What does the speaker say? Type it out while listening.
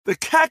The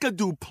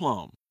Kakadu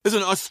plum is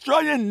an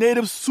Australian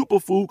native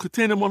superfood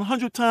containing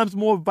 100 times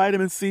more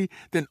vitamin C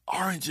than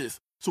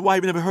oranges. So why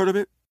have you never heard of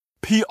it?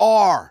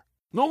 PR.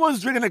 No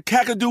one's drinking a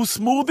Kakadu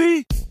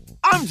smoothie?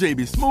 I'm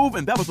JB Smoove,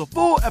 and that was a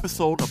full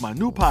episode of my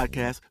new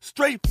podcast,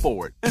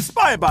 Straightforward,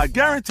 inspired by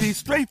guaranteed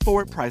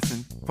straightforward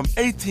pricing from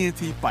AT&T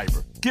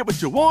Fiber. Get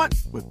what you want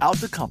without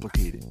the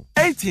complicated.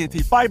 AT&T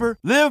Fiber,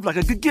 live like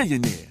a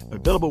gigillionaire.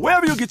 Available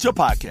wherever you get your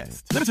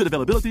podcasts. Limited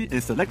availability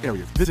in select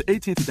areas. Visit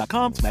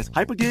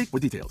AT&T.com/hypergig for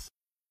details.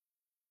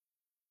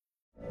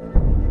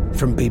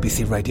 From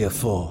BBC Radio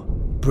 4,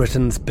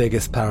 Britain's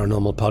biggest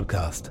paranormal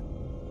podcast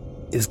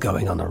is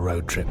going on a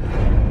road trip.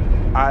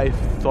 I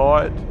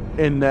thought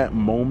in that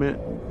moment,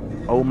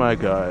 oh my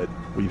God,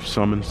 we've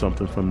summoned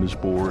something from this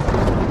board.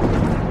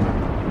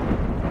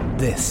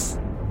 This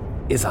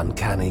is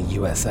Uncanny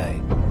USA.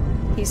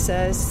 He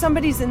says,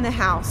 somebody's in the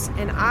house,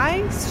 and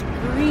I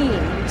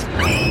screamed.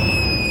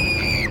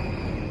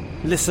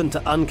 Listen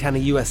to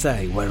Uncanny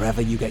USA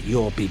wherever you get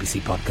your BBC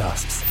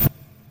podcasts,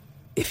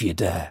 if you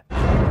dare.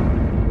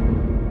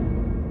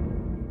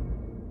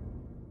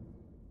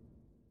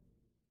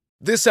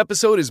 This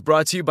episode is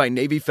brought to you by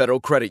Navy Federal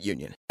Credit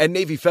Union. At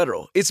Navy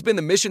Federal, it's been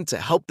the mission to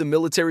help the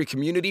military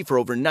community for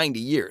over 90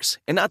 years.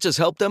 And not just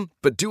help them,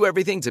 but do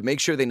everything to make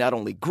sure they not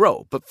only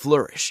grow, but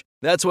flourish.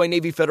 That's why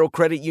Navy Federal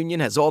Credit Union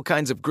has all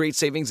kinds of great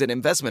savings and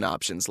investment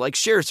options like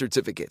share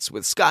certificates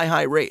with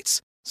sky-high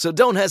rates. So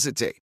don't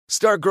hesitate.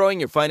 Start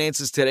growing your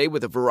finances today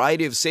with a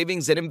variety of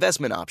savings and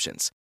investment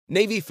options.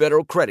 Navy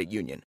Federal Credit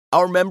Union.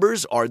 Our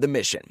members are the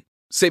mission.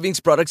 Savings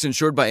products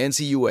insured by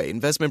NCUA.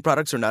 Investment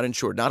products are not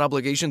insured, not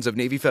obligations of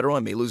Navy Federal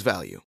and may lose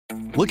value.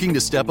 Looking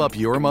to step up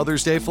your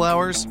Mother's Day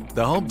flowers?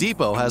 The Home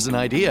Depot has an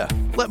idea.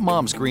 Let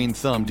Mom's green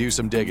thumb do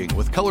some digging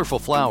with colorful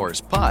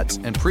flowers, pots,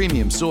 and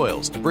premium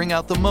soils to bring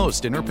out the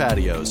most in her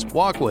patios,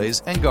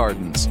 walkways, and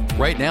gardens.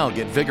 Right now,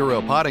 get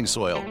Vigoro potting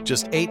soil,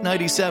 just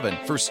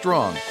 $8.97 for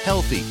strong,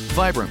 healthy,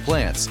 vibrant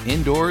plants,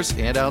 indoors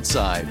and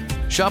outside.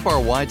 Shop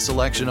our wide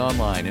selection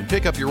online and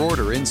pick up your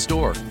order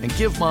in-store and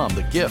give Mom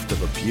the gift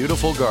of a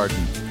beautiful garden.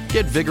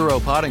 Get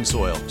Vigoro potting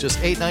soil, just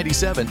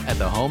 $8.97 at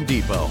the Home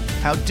Depot.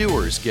 How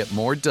doers get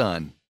more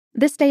done.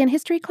 This Day in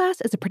History class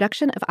is a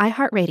production of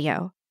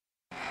iHeartRadio.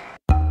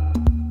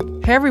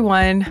 Hey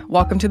everyone,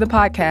 welcome to the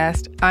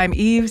podcast. I'm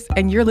Eves,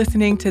 and you're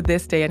listening to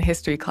This Day in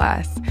History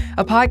class,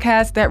 a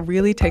podcast that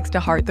really takes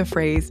to heart the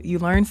phrase, you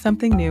learn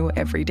something new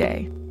every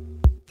day.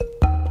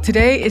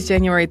 Today is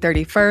January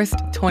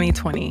 31st,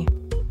 2020.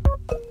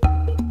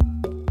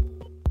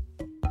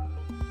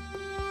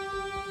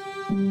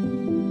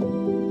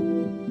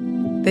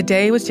 The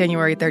day was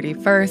January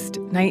 31st,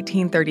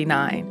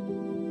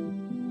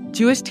 1939.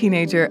 Jewish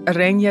teenager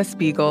Arenia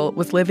Spiegel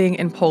was living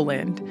in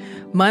Poland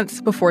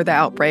months before the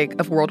outbreak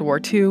of World War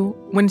II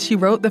when she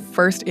wrote the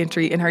first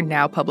entry in her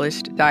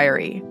now-published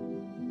diary.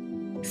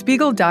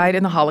 Spiegel died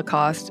in the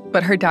Holocaust,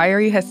 but her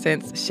diary has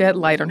since shed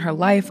light on her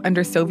life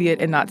under Soviet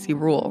and Nazi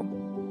rule.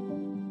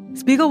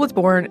 Spiegel was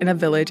born in a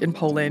village in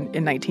Poland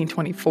in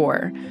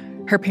 1924.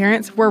 Her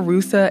parents were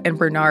Rusa and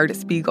Bernard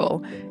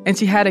Spiegel, and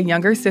she had a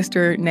younger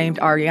sister named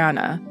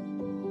Ariana.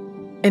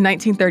 In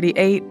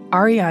 1938,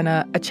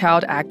 Ariana, a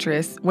child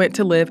actress, went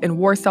to live in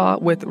Warsaw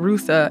with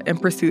Rusa in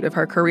pursuit of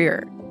her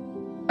career.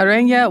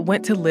 Arenia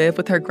went to live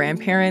with her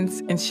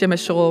grandparents in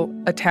Przemysl,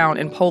 a town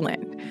in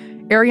Poland.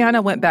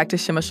 Ariana went back to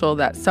Przemysl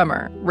that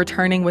summer,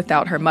 returning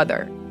without her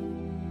mother.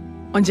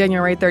 On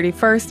January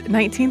 31st,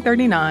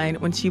 1939,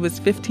 when she was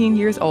 15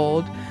 years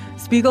old,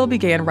 Spiegel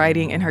began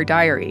writing in her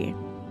diary.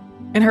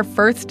 In her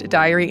first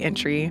diary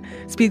entry,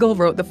 Spiegel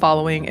wrote the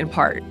following in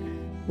part.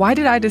 Why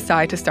did I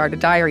decide to start a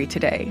diary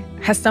today?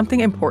 Has something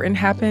important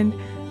happened?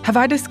 Have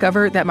I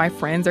discovered that my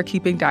friends are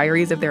keeping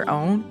diaries of their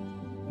own?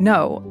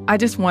 No, I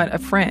just want a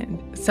friend,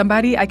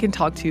 somebody I can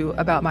talk to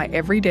about my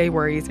everyday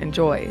worries and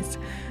joys,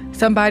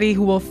 somebody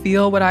who will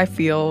feel what I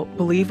feel,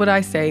 believe what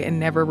I say, and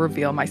never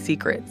reveal my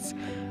secrets.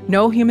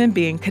 No human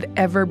being could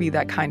ever be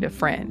that kind of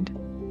friend.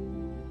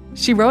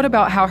 She wrote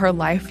about how her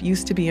life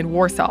used to be in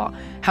Warsaw,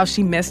 how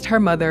she missed her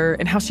mother,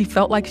 and how she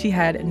felt like she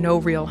had no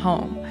real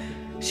home.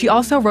 She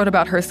also wrote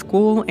about her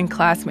school and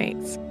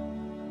classmates.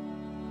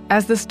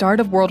 As the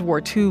start of World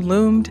War II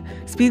loomed,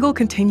 Spiegel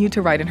continued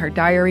to write in her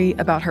diary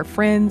about her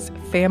friends,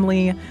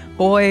 family,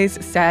 boys,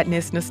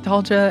 sadness,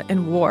 nostalgia,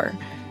 and war.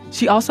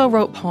 She also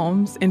wrote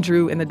poems and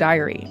drew in the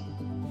diary.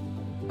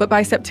 But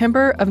by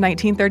September of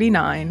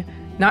 1939,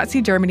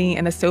 Nazi Germany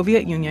and the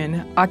Soviet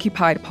Union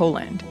occupied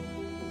Poland.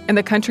 And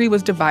the country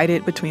was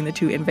divided between the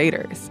two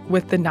invaders,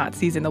 with the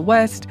Nazis in the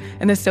west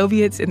and the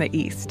Soviets in the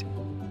east.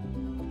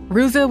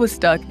 Rusa was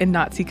stuck in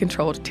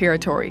Nazi-controlled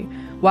territory,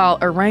 while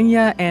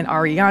Arenia and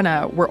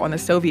Ariana were on the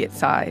Soviet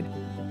side.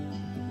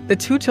 The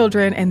two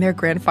children and their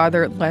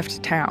grandfather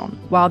left town,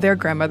 while their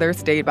grandmother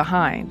stayed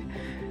behind.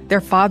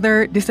 Their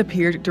father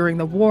disappeared during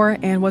the war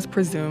and was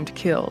presumed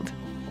killed.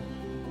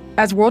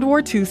 As World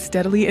War II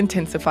steadily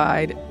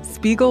intensified,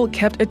 Spiegel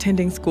kept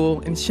attending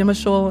school in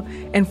Przemysl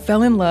and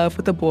fell in love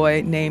with a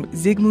boy named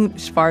Zygmunt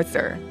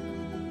Schwarzer.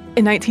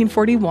 In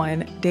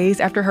 1941, days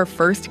after her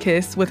first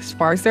kiss with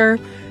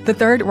Schwarzer, the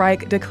Third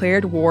Reich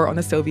declared war on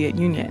the Soviet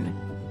Union.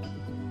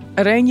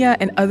 Arenya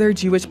and other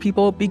Jewish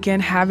people began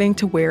having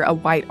to wear a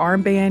white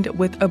armband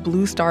with a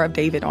blue Star of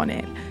David on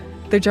it.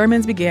 The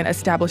Germans began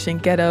establishing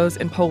ghettos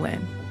in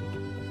Poland.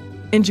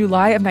 In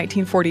July of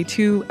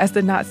 1942, as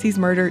the Nazis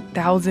murdered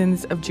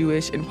thousands of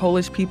Jewish and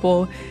Polish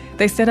people,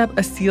 they set up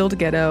a sealed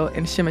ghetto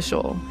in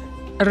Przemysl.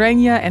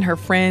 Arenya and her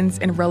friends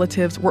and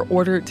relatives were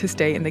ordered to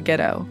stay in the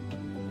ghetto.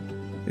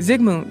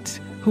 Zygmunt,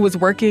 who was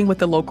working with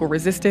the local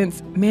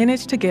resistance,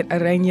 managed to get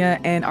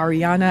Arenya and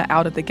Ariana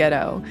out of the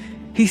ghetto.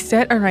 He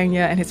set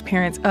Arenya and his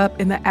parents up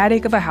in the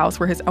attic of a house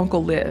where his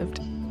uncle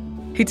lived.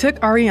 He took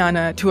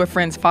Ariana to a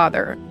friend's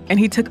father, and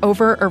he took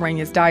over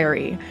Arenya's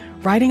diary,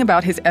 writing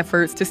about his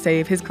efforts to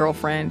save his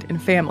girlfriend and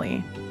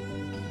family.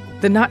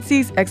 The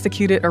Nazis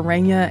executed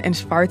Arenya and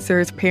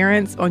Schwarzer's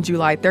parents on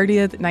July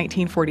 30th,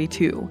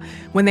 1942,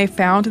 when they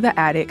found the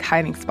attic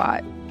hiding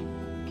spot.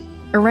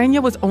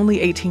 Arenya was only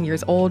 18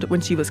 years old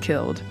when she was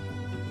killed.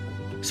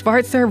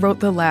 Schwarzer wrote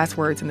the last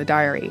words in the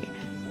diary.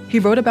 He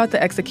wrote about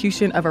the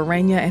execution of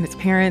Arenya and his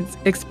parents,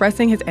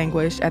 expressing his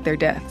anguish at their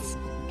deaths.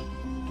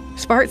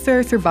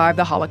 Schwarzer survived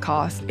the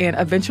Holocaust and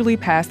eventually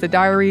passed the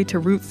diary to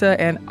Rutza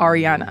and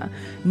Ariana,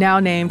 now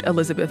named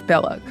Elizabeth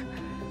Belloc.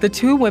 The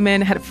two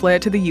women had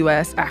fled to the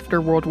U.S.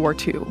 after World War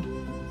II.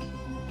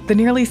 The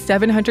nearly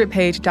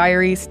 700-page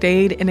diary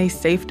stayed in a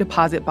safe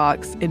deposit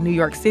box in New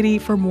York City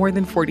for more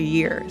than 40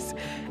 years.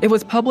 It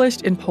was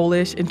published in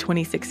Polish in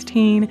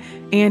 2016,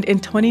 and in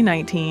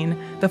 2019,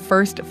 the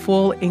first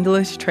full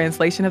English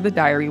translation of the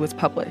diary was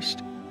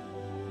published.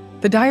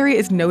 The diary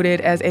is noted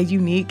as a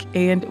unique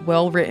and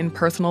well-written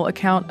personal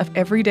account of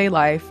everyday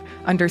life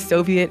under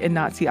Soviet and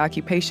Nazi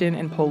occupation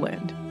in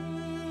Poland.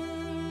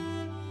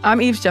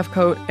 I'm Eve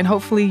Jeffcoat, and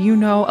hopefully you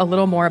know a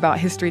little more about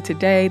history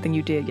today than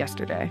you did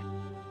yesterday.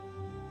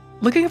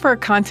 Looking for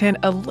content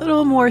a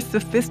little more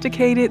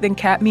sophisticated than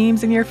cat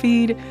memes in your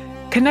feed?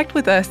 Connect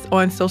with us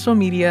on social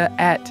media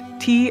at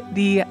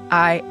TDIHC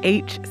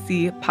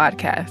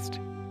Podcast.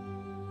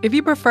 If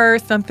you prefer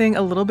something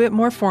a little bit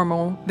more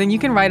formal, then you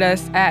can write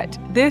us at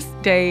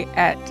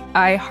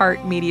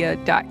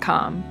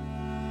thisday@iheartmedia.com.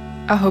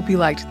 I hope you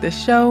liked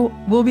this show.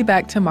 We'll be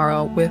back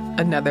tomorrow with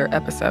another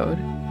episode.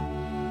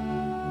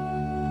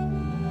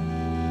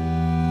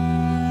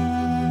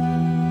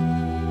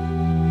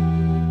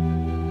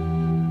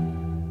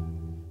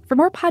 For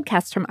more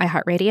podcasts from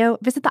iHeartRadio,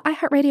 visit the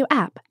iHeartRadio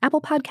app,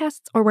 Apple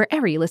Podcasts, or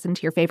wherever you listen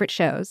to your favorite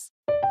shows.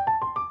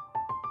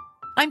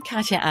 I'm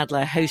Katya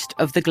Adler, host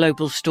of The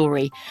Global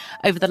Story.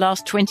 Over the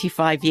last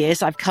 25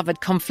 years, I've covered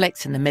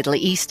conflicts in the Middle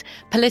East,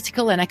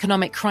 political and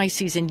economic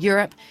crises in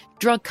Europe,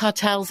 drug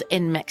cartels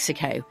in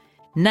Mexico.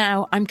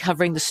 Now I'm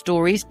covering the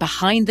stories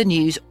behind the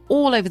news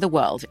all over the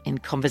world in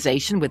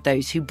conversation with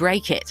those who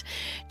break it.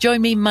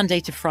 Join me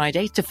Monday to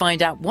Friday to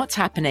find out what's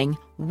happening,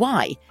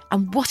 why,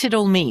 and what it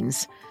all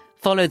means.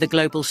 Follow The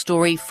Global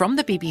Story from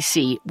the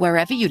BBC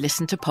wherever you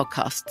listen to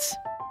podcasts.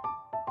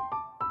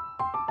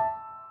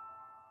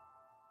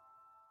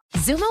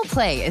 Xumo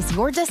Play is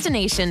your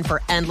destination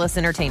for endless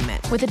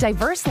entertainment. With a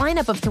diverse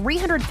lineup of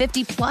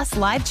 350-plus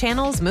live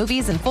channels,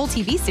 movies, and full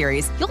TV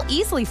series, you'll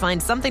easily find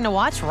something to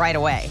watch right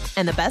away.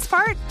 And the best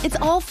part? It's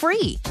all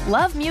free.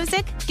 Love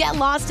music? Get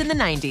lost in the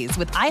 90s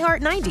with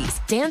iHeart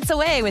 90s, dance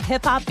away with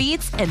hip-hop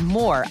beats, and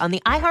more on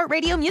the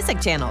iHeartRadio music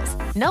channels.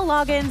 No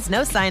logins,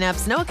 no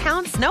signups, no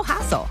accounts, no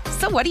hassle.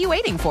 So what are you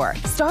waiting for?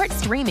 Start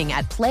streaming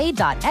at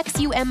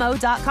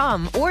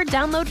play.xumo.com or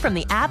download from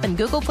the app and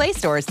Google Play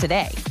stores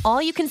today.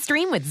 All you can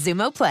stream with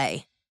Xumo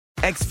Play.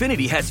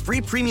 Xfinity has free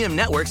premium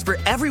networks for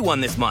everyone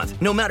this month,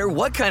 no matter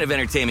what kind of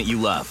entertainment you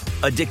love.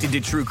 Addicted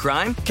to true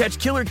crime? Catch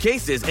killer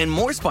cases and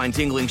more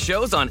spine-tingling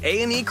shows on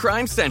A&E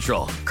Crime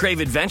Central. Crave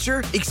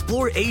adventure?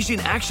 Explore Asian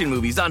action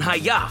movies on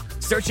Hi-Ya.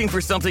 Searching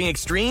for something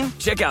extreme?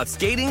 Check out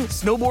skating,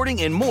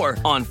 snowboarding, and more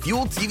on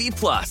Fuel TV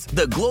Plus,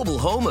 the global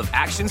home of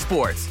action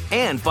sports.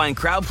 And find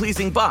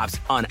crowd-pleasing bops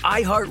on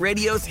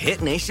iHeartRadio's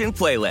Hit Nation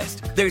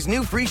playlist. There's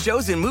new free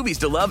shows and movies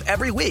to love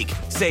every week.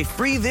 Say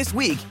free this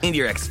week in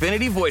your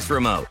Xfinity voice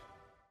remote.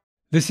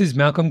 This is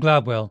Malcolm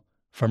Gladwell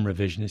from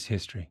Revisionist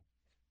History.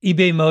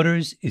 eBay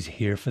Motors is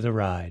here for the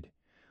ride.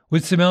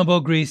 With some elbow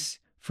grease,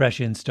 fresh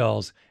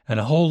installs, and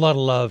a whole lot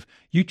of love,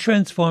 you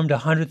transformed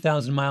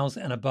 100,000 miles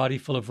and a body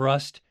full of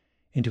rust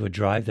into a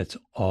drive that's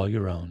all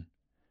your own.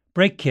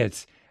 Brake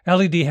kits,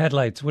 LED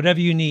headlights, whatever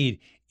you need,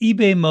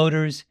 eBay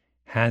Motors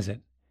has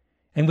it.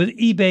 And with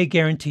eBay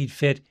Guaranteed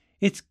Fit,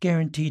 it's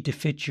guaranteed to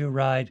fit your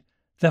ride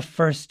the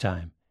first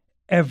time,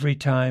 every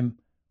time,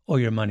 or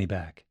your money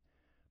back.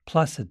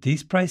 Plus, at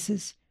these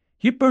prices,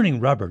 you're burning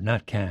rubber,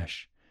 not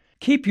cash.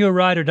 Keep your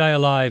ride or die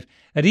alive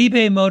at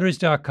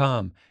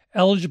ebaymotors.com.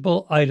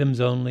 Eligible items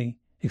only.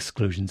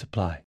 Exclusions apply.